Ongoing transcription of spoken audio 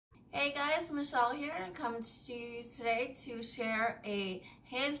Hey guys, Michelle here, coming to you today to share a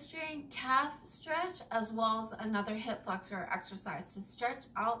hamstring calf stretch as well as another hip flexor exercise to stretch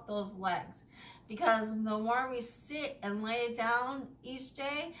out those legs, because the more we sit and lay down each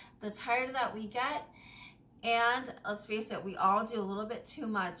day, the tighter that we get. And let's face it, we all do a little bit too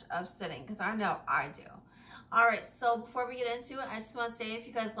much of sitting, because I know I do. All right, so before we get into it, I just want to say if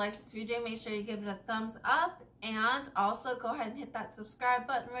you guys like this video, make sure you give it a thumbs up, and also go ahead and hit that subscribe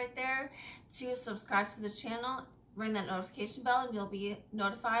button right there to subscribe to the channel. Ring that notification bell and you'll be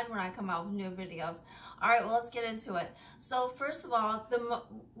notified when I come out with new videos. All right, well, let's get into it. So first of all,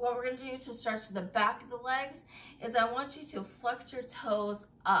 what we're going to do to stretch the back of the legs is I want you to flex your toes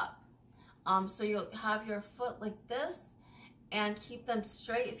up. So you'll have your foot like this and keep them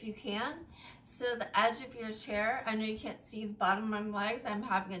straight if you can. Sit at the edge of your chair. I know you can't see the bottom of my legs. I'm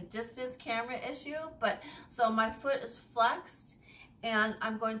having a distance camera issue, but so my foot is flexed and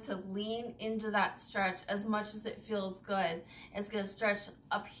I'm going to lean into that stretch as much as it feels good. It's going to stretch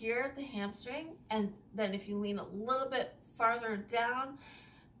up here, the hamstring, and then if you lean a little bit farther down,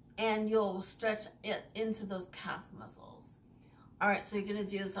 and you'll stretch it into those calf muscles. All right, so you're going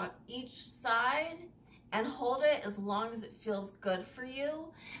to do this on each side and hold it as long as it feels good for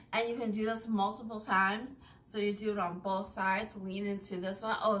you. And you can do this multiple times. So you do it on both sides, lean into this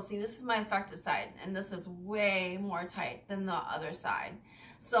one. Oh, see, this is my effective side, and this is way more tight than the other side.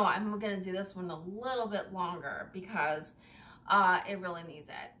 So I'm gonna do this one a little bit longer because it really needs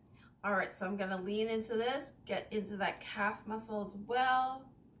it. All right, so I'm gonna lean into this, get into that calf muscle as well,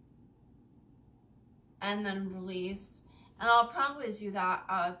 and then release. And I'll probably do that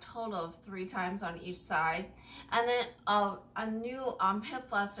a total of 3 times on each side. And then a new hip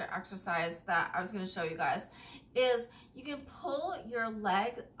flexor exercise that I was going to show you guys is you can pull your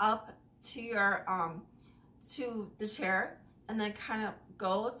leg up to your to the chair and then kind of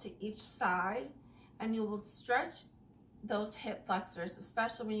go to each side, and you will stretch those hip flexors,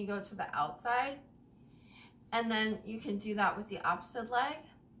 especially when you go to the outside. And then you can do that with the opposite leg.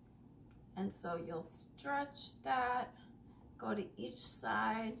 And so you'll stretch that. Go to each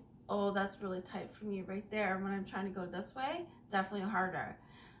side. Oh, that's really tight for me right there. When I'm trying to go this way, definitely harder.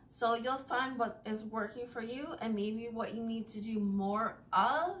 So you'll find what is working for you and maybe what you need to do more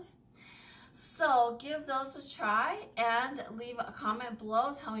of. So give those a try and leave a comment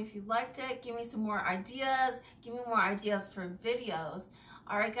below. Tell me if you liked it. Give me some more ideas. Give me more ideas for videos.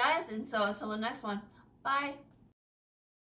 All right, guys, and so until the next one, bye.